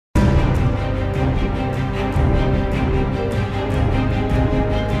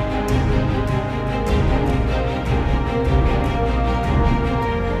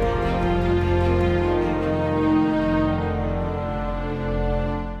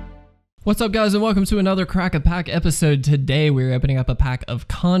What's up, guys, and welcome to another Crack a Pack episode. Today we're opening up a pack of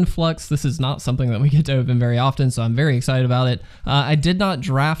Conflux. This is not something that we get to open very often, so I'm very excited about it. I did not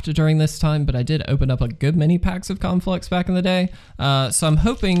draft during this time, but I did open up a good many packs of Conflux back in the day, so I'm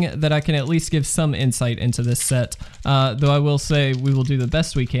hoping that I can at least give some insight into this set, though I will say we will do the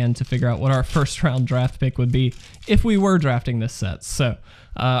best we can to figure out what our first round draft pick would be if we were drafting this set. So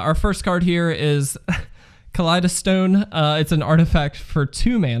our first card here is Kaleidostone. It's an artifact for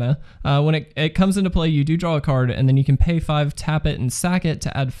 2 mana. When it comes into play, you do draw a card, and then you can pay 5, tap it, and sack it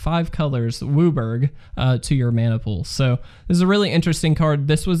to add 5 colors, Wooburg, to your mana pool. So this is a really interesting card.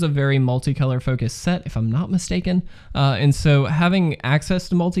 This was a very multicolor focused set, if I'm not mistaken. And so having access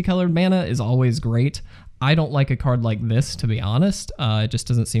to multicolored mana is always great. I don't like a card like this, to be honest. It just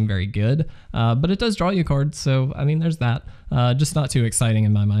doesn't seem very good. But it does draw you cards, so I mean, there's that. Just not too exciting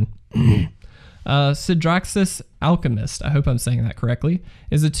in my mind. Sidraxis Alchemist, I hope I'm saying that correctly,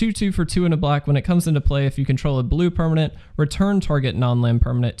 is a 2/2 for 2 and a black. When it comes into play, if you control a blue permanent, return target non-land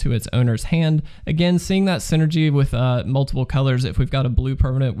permanent to its owner's hand. Again, seeing that synergy with multiple colors. If we've got a blue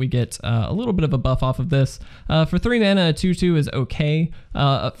permanent, we get a little bit of a buff off of this. For 3 mana, a 2/2 is okay.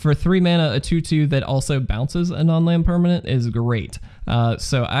 For 3 mana, a 2/2 that also bounces a non-land permanent is great.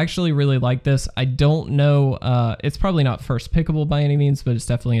 So I actually really like this. I don't know, it's probably not first pickable by any means, but it's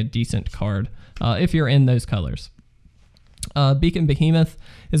definitely a decent card if you're in those colors. Beacon Behemoth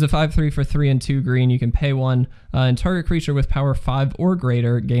is a 5/3 for 3 and 2 green. You can pay 1, and target creature with power 5 or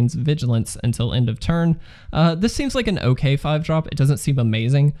greater gains vigilance until end of turn. This seems like an okay 5-drop. It doesn't seem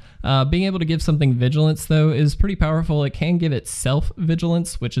amazing. Being able to give something vigilance, though, is pretty powerful. It can give itself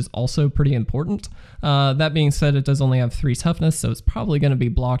vigilance, which is also pretty important. That being said, it does only have 3 toughness, so it's probably going to be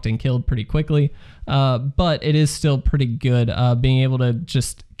blocked and killed pretty quickly. But it is still pretty good. Being able to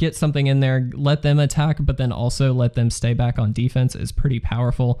just get something in there, let them attack, but then also let them stay back on defense is pretty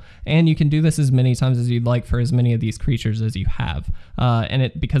powerful. And you can do this as many times as you'd like for as many of these creatures as you have.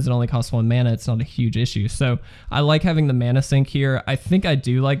 And because it only costs 1 mana, it's not a huge issue. So I like having the mana sink here. I think I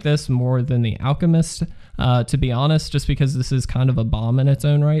do like this more than the Alchemist, to be honest, just because this is kind of a bomb in its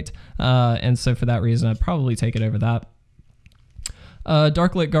own right. And so for that reason, I'd probably take it over that.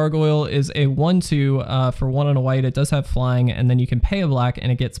 Darklit Gargoyle is a 1/2 for 1 and a white. It does have flying, and then you can pay a black,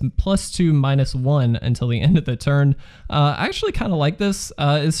 and it gets +2/-1 until the end of the turn. I actually kind of like this.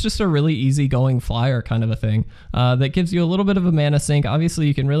 It's just a really easy-going flyer kind of a thing that gives you a little bit of a mana sink. Obviously,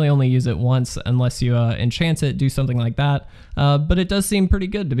 you can really only use it once unless you enchant it, do something like that. But it does seem pretty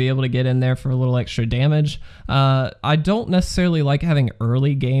good to be able to get in there for a little extra damage. I don't necessarily like having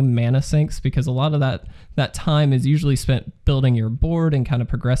early game mana sinks because a lot of that time is usually spent building your board and kind of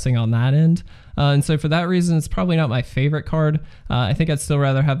progressing on that end. And so for that reason, it's probably not my favorite card. I think I'd still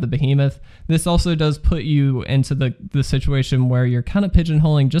rather have the Behemoth. This also does put you into the situation where you're kind of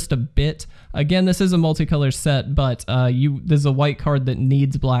pigeonholing just a bit. Again, this is a multicolor set, but there's a white card that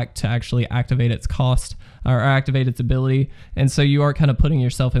needs black to actually activate its cost or activate its ability. And so you are kind of putting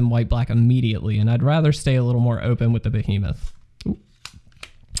yourself in white-black immediately. And I'd rather stay a little more open with the Behemoth.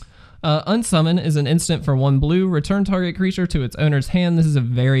 Unsummon is an instant for 1 blue. Return target creature to its owner's hand. This is a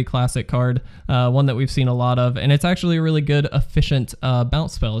very classic card, one that we've seen a lot of, and it's actually a really good, efficient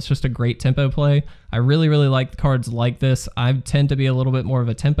bounce spell. It's just a great tempo play. I really, really like cards like this. I tend to be a little bit more of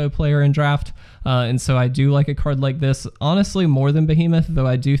a tempo player in draft, and so I do like a card like this, honestly, more than Behemoth, though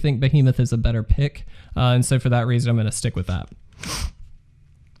I do think Behemoth is a better pick, and so for that reason, I'm going to stick with that.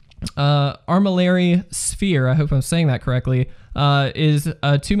 Armillary Sphere, I hope I'm saying that correctly, is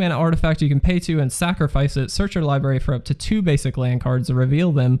a 2-mana artifact you can pay 2 and sacrifice it. Search your library for up to 2 basic land cards,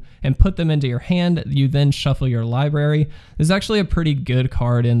 reveal them, and put them into your hand. You then shuffle your library. This is actually a pretty good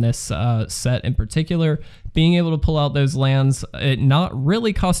card in this set in particular. Being able to pull out those lands, it not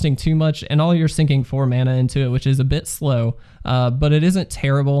really costing too much, and all you're sinking 4 mana into it, which is a bit slow, but it isn't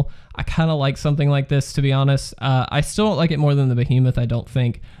terrible. I kind of like something like this, to be honest. I still don't like it more than the Behemoth, I don't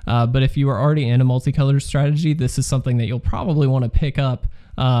think, but if you are already in a multicolor strategy, this is something that you'll probably want to pick up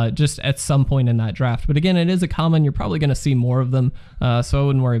just at some point in that draft. But again, it is a common. You're probably going to see more of them, so I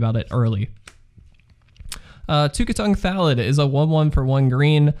wouldn't worry about it early. Tukatung Thallid is a 1/1 for 1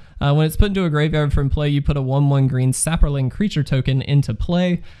 green. When it's put into a graveyard from play, you put a 1/1 green Sapperling creature token into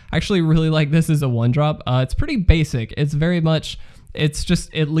play. I actually really like this as a 1-drop. It's pretty basic. It's very much, it's just,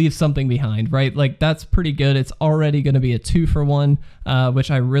 it leaves something behind, right? Like, that's pretty good. It's already going to be a 2 for 1, which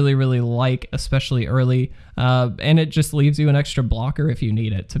I really, really like, especially early. And it just leaves you an extra blocker if you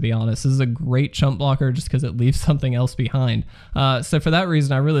need it, to be honest. This is a great chump blocker just because it leaves something else behind. So for that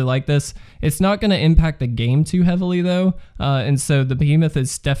reason, I really like this. It's not going to impact the game too heavily, though. And so the Behemoth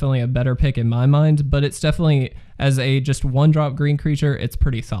is definitely definitely a better pick in my mind, but it's definitely, as a just 1-drop green creature, it's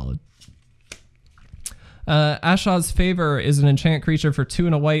pretty solid. Ashaw's Favor is an enchant creature for 2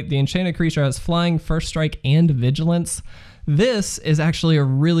 and a white. The enchanted creature has flying, first strike, and vigilance. This is actually a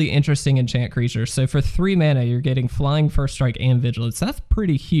really interesting enchant creature. So for 3 mana, you're getting flying, first strike, and vigilance. That's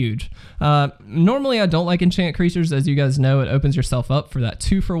pretty huge. Normally, I don't like enchant creatures. As you guys know, it opens yourself up for that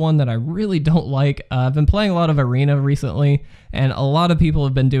 2-for-1 that I really don't like. I've been playing a lot of Arena recently, and a lot of people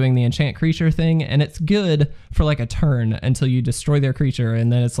have been doing the enchant creature thing, and it's good for like a turn until you destroy their creature,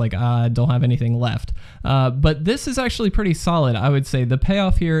 and then it's like, I don't have anything left. But this is actually pretty solid, I would say. The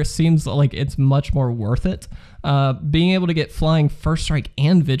payoff here seems like it's much more worth it. Being able to get flying, first strike,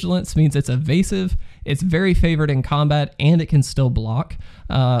 and vigilance means it's evasive, it's very favored in combat, and it can still block.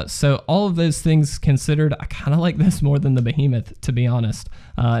 So all of those things considered, I kind of like this more than the Behemoth, to be honest.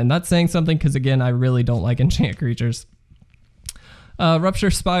 And that's saying something because, again, I really don't like enchant creatures. Rupture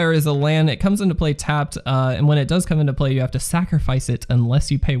Spire is a land. It comes into play tapped, and when it does come into play, you have to sacrifice it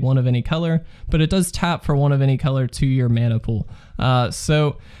unless you pay 1 of any color, but it does tap for 1 of any color to your mana pool.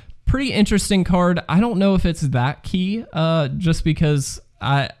 So pretty interesting card. I don't know if it's that key, just because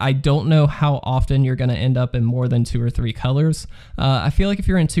I don't know how often you're going to end up in more than 2 or 3 colors. I feel like if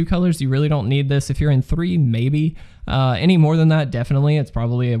you're in 2 colors, you really don't need this. If you're in 3, maybe. Any more than that, definitely, it's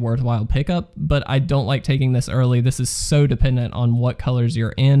probably a worthwhile pickup, but I don't like taking this early. This is so dependent on what colors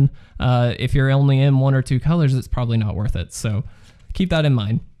you're in. If you're only in 1 or 2 colors, it's probably not worth it, so keep that in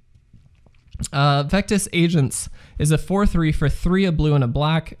mind. Vectis Agents is a 4/3 for 3 a blue and a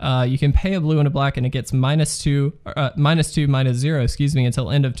black. You can pay a blue and a black, and it gets -2, -0, excuse me,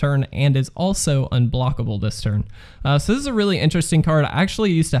 until end of turn, and is also unblockable this turn. So this is a really interesting card. I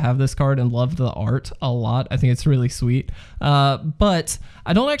actually used to have this card and loved the art a lot. I think it's really sweet, but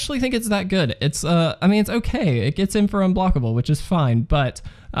I don't actually think it's that good. It's, I mean, it's okay. It gets in for unblockable, which is fine, but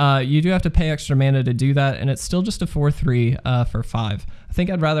you do have to pay extra mana to do that, and it's still just a 4/3 for 5. I think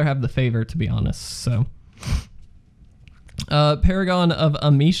I'd rather have the Favor, to be honest. So, Paragon of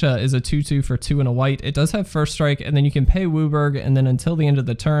Amisha is a 2/2 for 2 and a white. It does have first strike, and then you can pay Wooburg, and then until the end of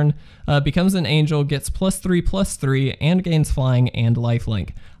the turn, becomes an angel, gets +3/+3, and gains flying and lifelink.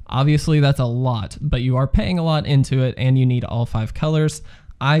 Obviously, that's a lot, but you are paying a lot into it, and you need all 5 colors.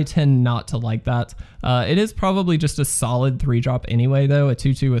 I tend not to like that. It is probably just a solid 3-drop anyway, though. A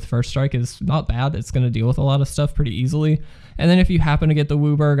 2/2 with first strike is not bad. It's going to deal with a lot of stuff pretty easily. And then if you happen to get the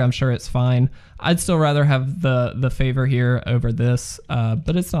Wooburg, I'm sure it's fine. I'd still rather have the Favor here over this,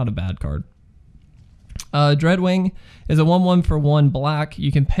 but it's not a bad card. Dreadwing is a 1/1 for 1 black.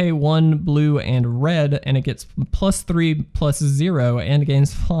 You can pay 1 blue and red, and it gets +3/+0 and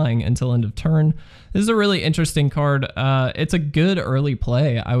gains flying until end of turn. This is a really interesting card. It's a good early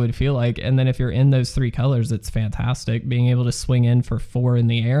play, I would feel like, and then if you're in those 3 colors, it's fantastic. Being able to swing in for 4 in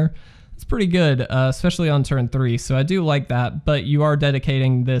the air, it's pretty good, especially on turn 3, so I do like that, but you are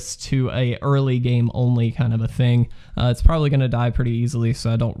dedicating this to a early game only kind of a thing. It's probably going to die pretty easily,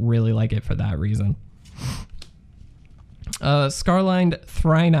 so I don't really like it for that reason. Scarland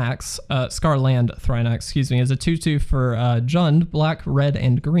Thrynax, excuse me, is a 2/2 for Jund, black, red,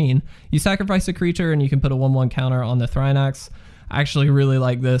 and green. You sacrifice a creature and you can put a 1/1 counter on the Thrynax. I actually really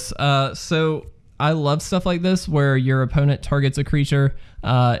like this. So I love stuff like this where your opponent targets a creature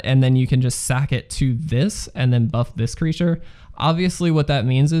and then you can just sack it to this and then buff this creature. Obviously what that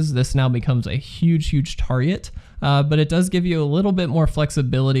means is this now becomes a huge target, but it does give you a little bit more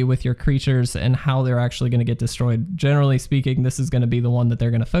flexibility with your creatures and how they're actually going to get destroyed. Generally speaking, this is going to be the one that they're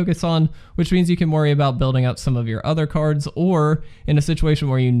going to focus on, which means you can worry about building up some of your other cards, or in a situation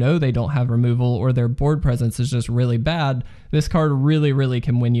where you know they don't have removal or their board presence is just really bad, this card really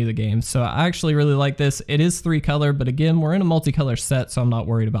can win you the game. So I actually really like this. It is 3 color, but again, we're in a multicolor set, so I'm not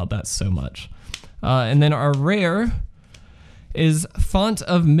worried about that so much. And then our rare is Font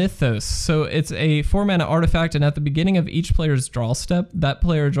of Mythos. So it's a 4-mana artifact, and at the beginning of each player's draw step, that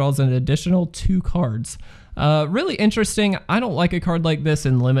player draws an additional 2 cards. Really interesting. I don't like a card like this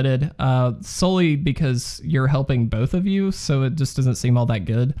in Limited, solely because you're helping both of you, so it just doesn't seem all that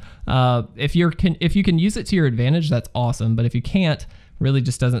good. If you can use it to your advantage, that's awesome, but if you can't, really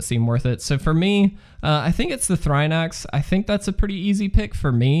just doesn't seem worth it. So for me, I think it's the Thrynax. I think that's a pretty easy pick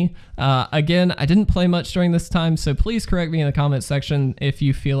for me. Again, I didn't play much during this time, so please correct me in the comment section if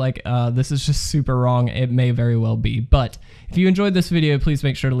you feel like this is just super wrong. It may very well be. But if you enjoyed this video, please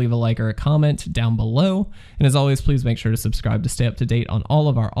make sure to leave a like or a comment down below. And as always, please make sure to subscribe to stay up to date on all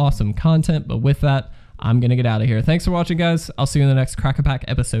of our awesome content. But with that, I'm going to get out of here. Thanks for watching, guys. I'll see you in the next Crack-A-Pack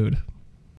episode.